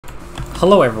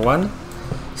Hello everyone.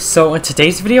 So in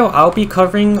today's video, I'll be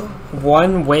covering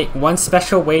one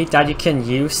special way that you can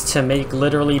use to make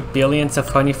literally billions of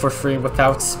honey for free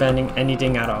without spending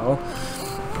anything at all.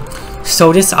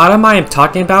 So this item I am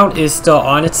talking about is the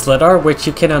Onett lidar, which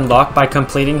you can unlock by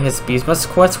completing his Beesmas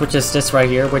quest, which is this right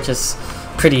here, which is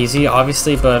pretty easy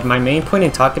obviously, but my main point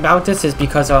in talking about this is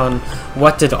because on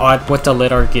what the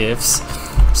lidar gives.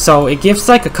 So it gives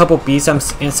like a couple bees and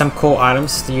some cool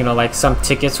items, you know, like some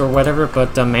tickets or whatever,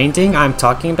 but the main thing I'm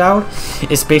talking about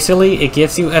is basically it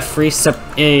gives you a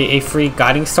free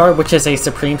guiding star, which is a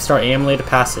supreme star amulet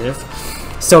passive.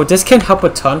 So this can help a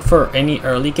ton for any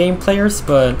early game players,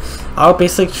 but I'll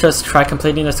basically just try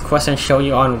completing this quest and show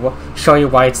you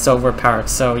why it's so overpowered.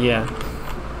 So yeah.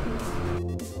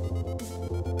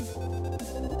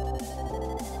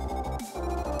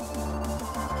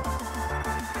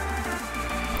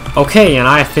 Okay, and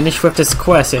I finished with this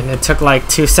quest, and it took like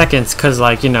 2 seconds because,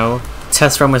 like, you know,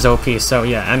 test run was OP. So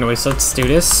yeah, anyways, let's do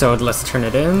this. So let's turn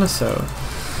it in. So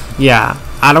yeah,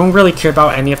 I don't really care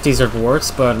about any of these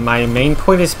rewards, but my main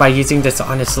point is by using this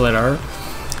Onett lidar.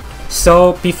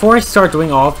 So before I start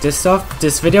doing all of this stuff,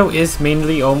 this video is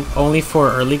mainly only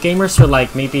for early gamers, or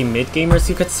like maybe mid gamers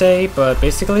you could say, but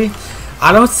basically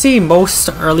I don't see most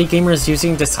early gamers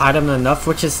using this item enough,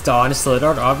 which is the Onett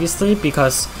lidar, obviously,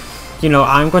 because you know,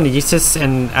 I'm going to use this,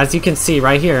 and as you can see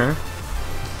right here,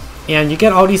 and you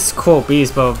get all these cool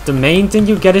bees, but the main thing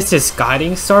you get is this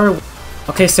guiding star.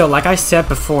 Okay, so like I said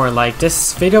before, like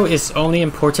this video is only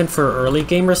important for early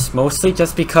gamers, mostly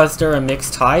just because they're a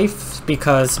mixed hive,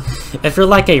 because if you're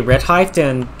like a red hive,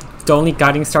 then the only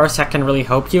guiding stars that can really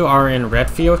help you are in red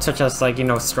fields, such as like, you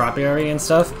know, strawberry and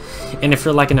stuff. And if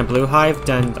you're like in a blue hive,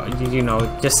 then you know,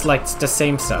 just like the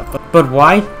same stuff. But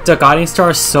why the guiding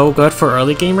star is so good for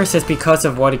early gamers is because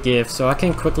of what it gives. So I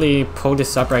can quickly pull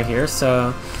this up right here.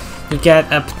 So you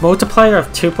get a multiplier of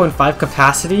 2.5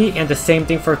 capacity, and the same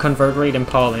thing for convert rate and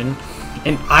pollen.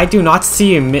 And I do not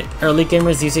see early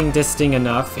gamers using this thing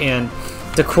enough. And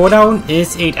the cooldown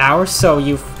is 8 hours, so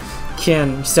you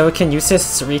can use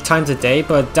this 3 times a day,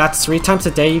 but that's 3 times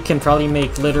a day you can probably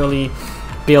make literally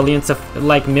billions of,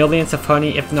 like millions of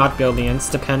honey, if not billions,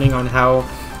 depending on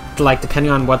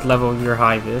what level your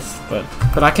hive is. But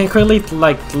I can quickly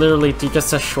like literally do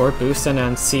just a short boost and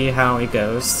then see how it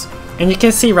goes. And you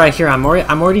can see right here, I'm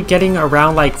already getting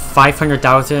around like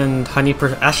 500,000 honey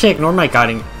per. Actually, ignore my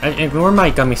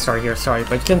gummy star here, sorry,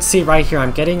 but you can see right here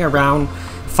I'm getting around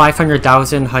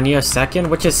 500,000 honey a second,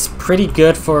 which is pretty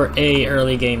good for a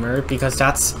early gamer, because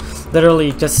that's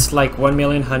literally just like 1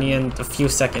 million honey in a few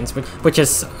seconds, which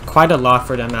is quite a lot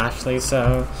for them actually.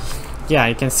 So yeah,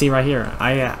 you can see right here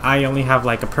I only have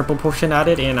like a purple potion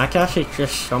added, and I can actually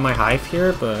just show my hive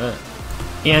here,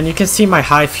 and you can see my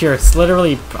hive here. It's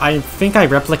literally, I think I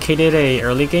replicated a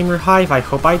early gamer hive, I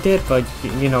hope I did, but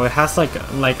you know, it has like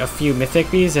a few mythic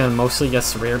bees and mostly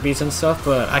just rare bees and stuff.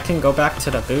 But I can go back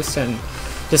to the boost and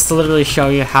just to literally show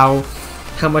you how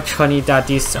much honey that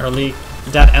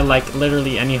like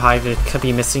literally any hive it could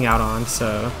be missing out on.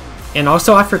 So, and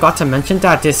also I forgot to mention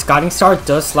that this guiding star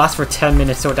does last for 10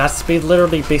 minutes, so that's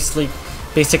literally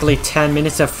basically 10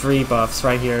 minutes of free buffs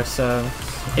right here. So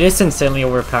it is insanely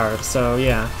overpowered. So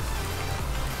yeah,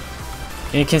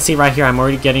 and you can see right here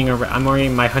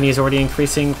my honey is already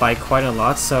increasing by quite a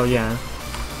lot. So yeah.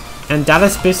 And that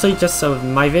is basically just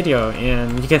my video,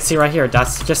 and you can see right here,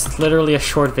 that's just literally a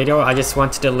short video. I just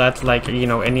wanted to let, like, you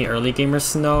know, any early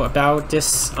gamers know about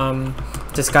this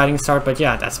this guiding star. But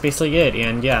yeah, that's basically it.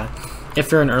 And yeah,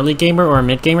 if you're an early gamer or a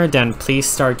mid gamer, then please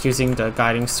start using the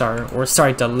guiding star, or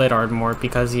sorry, the lidar more,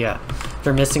 because yeah,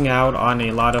 you're missing out on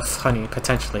a lot of honey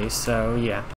potentially. So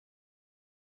yeah.